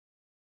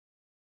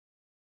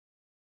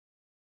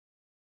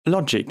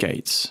Logic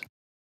gates.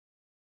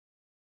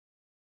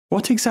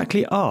 What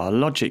exactly are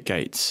logic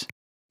gates?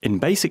 In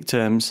basic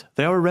terms,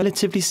 they are a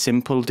relatively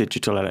simple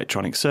digital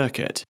electronic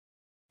circuit.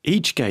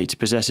 Each gate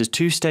possesses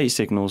two state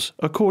signals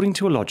according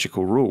to a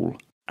logical rule,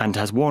 and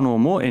has one or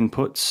more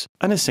inputs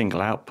and a single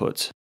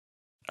output.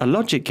 A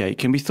logic gate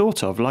can be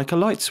thought of like a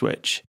light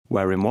switch,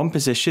 where in one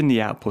position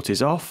the output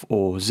is off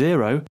or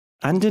 0,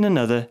 and in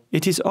another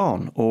it is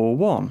on or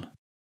 1.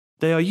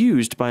 They are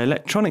used by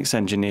electronics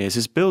engineers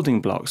as building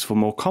blocks for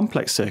more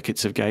complex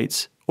circuits of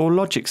gates or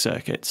logic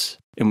circuits,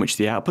 in which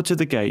the output of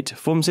the gate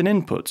forms an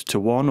input to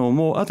one or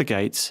more other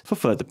gates for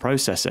further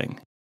processing.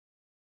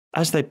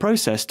 As they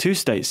process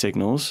two-state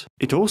signals,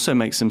 it also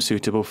makes them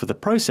suitable for the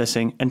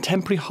processing and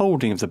temporary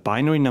holding of the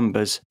binary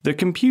numbers that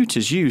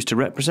computers use to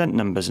represent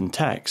numbers and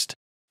text.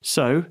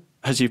 So,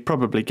 as you've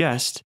probably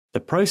guessed,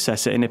 the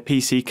processor in a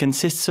PC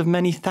consists of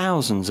many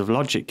thousands of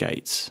logic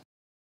gates.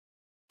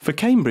 For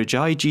Cambridge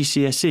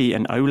IGCSE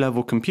and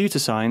O-level computer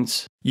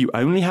science, you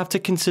only have to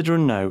consider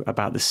and know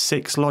about the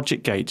 6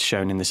 logic gates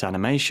shown in this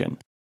animation.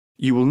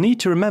 You will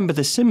need to remember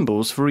the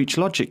symbols for each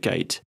logic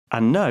gate,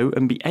 and know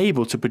and be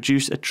able to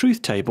produce a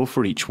truth table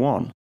for each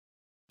one.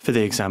 For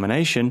the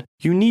examination,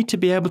 you need to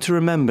be able to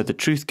remember the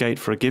truth gate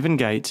for a given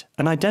gate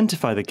and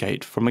identify the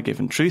gate from a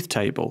given truth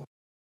table.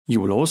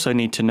 You will also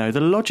need to know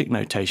the logic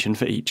notation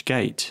for each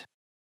gate.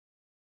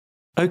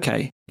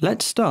 Okay,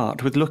 let's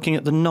start with looking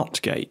at the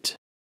NOT gate.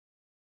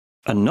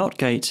 A NOT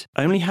gate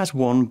only has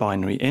one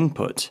binary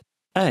input,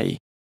 A,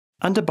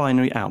 and a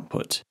binary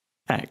output,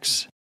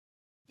 X.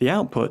 The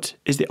output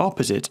is the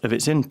opposite of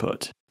its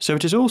input, so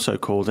it is also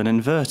called an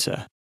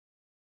inverter.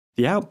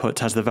 The output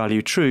has the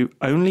value true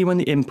only when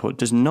the input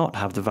does not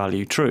have the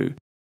value true.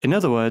 In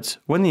other words,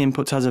 when the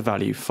input has a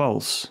value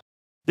false.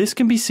 This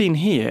can be seen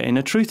here in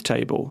a truth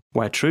table,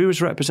 where true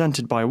is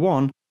represented by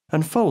 1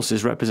 and false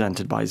is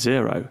represented by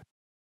 0.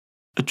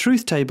 A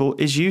truth table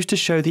is used to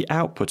show the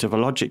output of a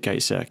logic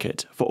gate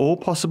circuit for all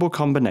possible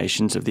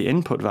combinations of the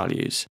input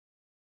values.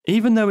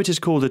 Even though it is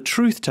called a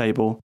truth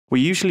table, we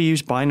usually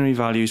use binary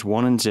values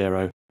 1 and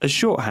 0 as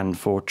shorthand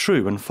for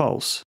true and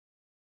false.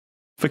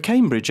 For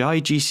Cambridge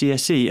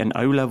IGCSE and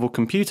O-level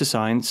computer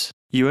science,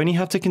 you only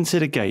have to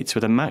consider gates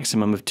with a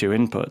maximum of 2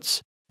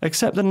 inputs,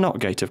 except the NOT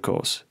gate of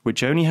course,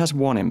 which only has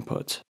 1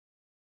 input.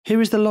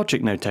 Here is the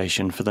logic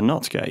notation for the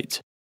NOT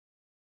gate.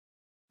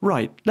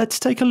 Right, let's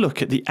take a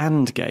look at the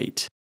AND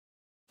gate.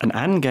 An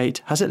AND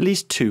gate has at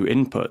least 2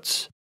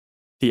 inputs.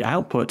 The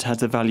output has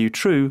the value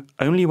true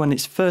only when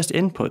its first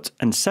input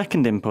and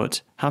second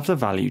input have the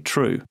value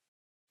true.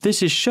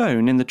 This is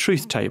shown in the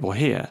truth table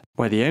here,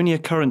 where the only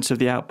occurrence of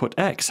the output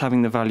X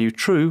having the value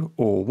true,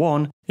 or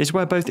 1, is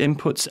where both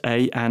inputs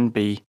A and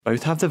B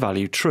both have the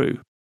value true.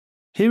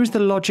 Here is the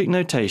logic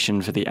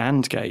notation for the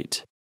AND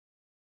gate.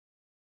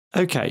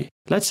 Okay,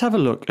 let's have a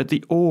look at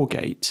the OR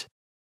gate.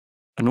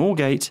 An OR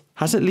gate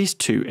has at least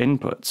 2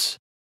 inputs.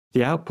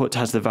 The output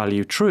has the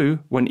value true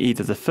when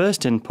either the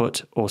first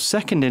input or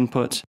second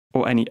input,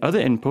 or any other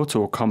input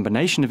or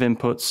combination of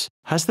inputs,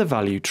 has the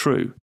value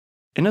true.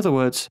 In other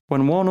words,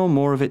 when one or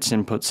more of its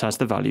inputs has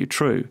the value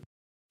true.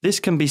 This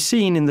can be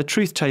seen in the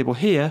truth table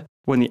here,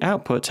 when the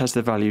output has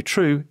the value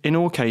true in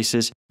all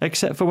cases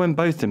except for when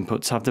both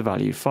inputs have the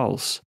value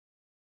false.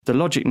 The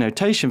logic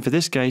notation for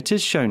this gate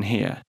is shown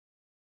here.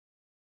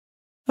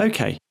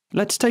 Okay,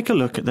 let's take a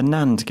look at the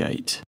NAND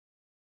gate.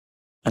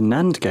 A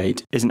NAND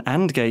gate is an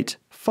AND gate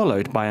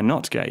followed by a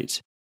NOT gate.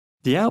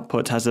 The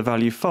output has the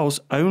value false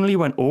only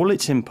when all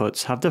its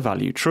inputs have the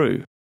value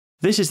true.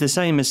 This is the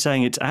same as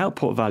saying its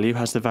output value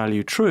has the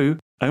value true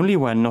only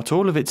when not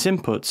all of its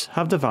inputs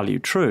have the value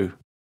true.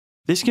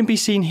 This can be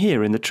seen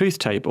here in the truth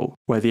table,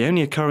 where the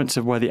only occurrence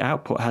of where the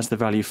output has the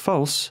value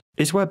false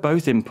is where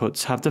both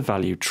inputs have the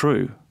value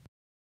true.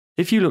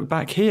 If you look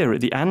back here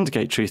at the AND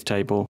gate truth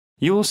table,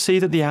 you will see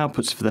that the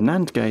outputs for the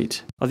NAND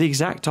gate are the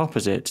exact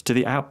opposite to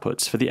the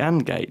outputs for the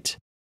AND gate.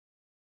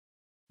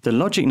 The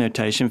logic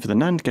notation for the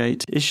NAND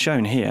gate is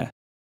shown here.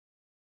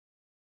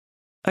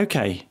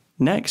 Okay,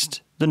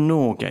 next, the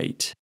NOR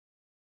gate.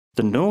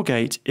 The NOR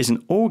gate is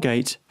an OR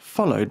gate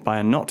followed by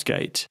a NOT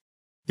gate.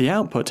 The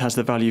output has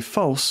the value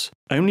false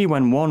only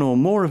when one or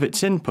more of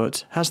its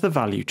input has the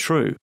value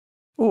true.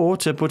 Or,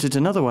 to put it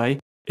another way,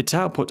 its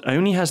output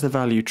only has the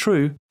value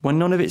true when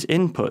none of its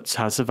inputs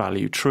has the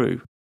value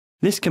true.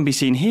 This can be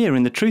seen here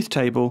in the truth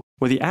table,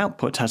 where the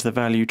output has the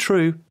value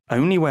true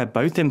only where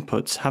both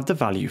inputs have the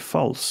value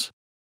false.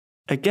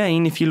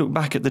 Again, if you look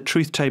back at the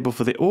truth table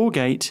for the OR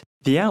gate,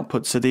 the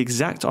outputs are the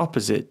exact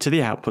opposite to the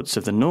outputs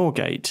of the NOR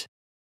gate.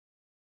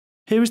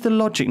 Here is the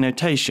logic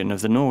notation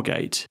of the NOR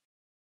gate.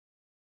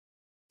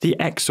 The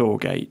XOR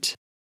gate.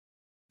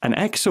 An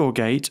XOR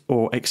gate,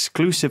 or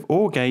exclusive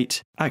OR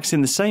gate, acts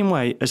in the same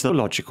way as the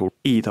logical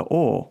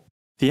either-or.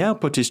 The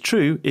output is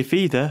true if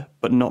either,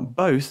 but not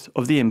both,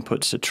 of the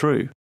inputs are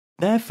true.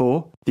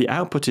 Therefore, the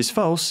output is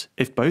false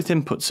if both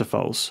inputs are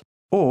false,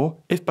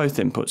 or if both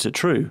inputs are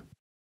true.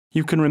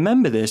 You can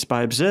remember this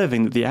by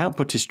observing that the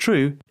output is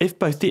true if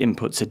both the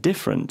inputs are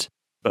different,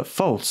 but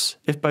false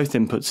if both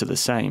inputs are the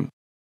same.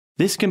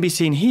 This can be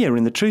seen here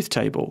in the truth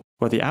table,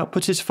 where the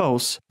output is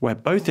false where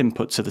both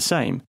inputs are the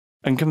same,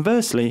 and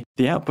conversely,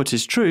 the output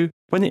is true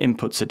when the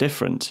inputs are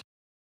different.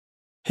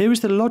 Here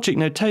is the logic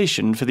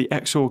notation for the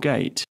XOR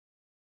gate.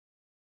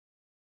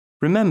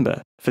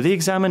 Remember, for the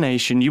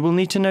examination you will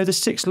need to know the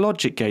 6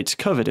 logic gates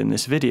covered in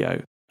this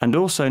video, and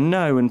also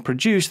know and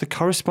produce the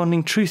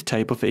corresponding truth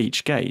table for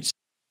each gate.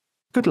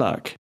 Good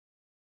luck!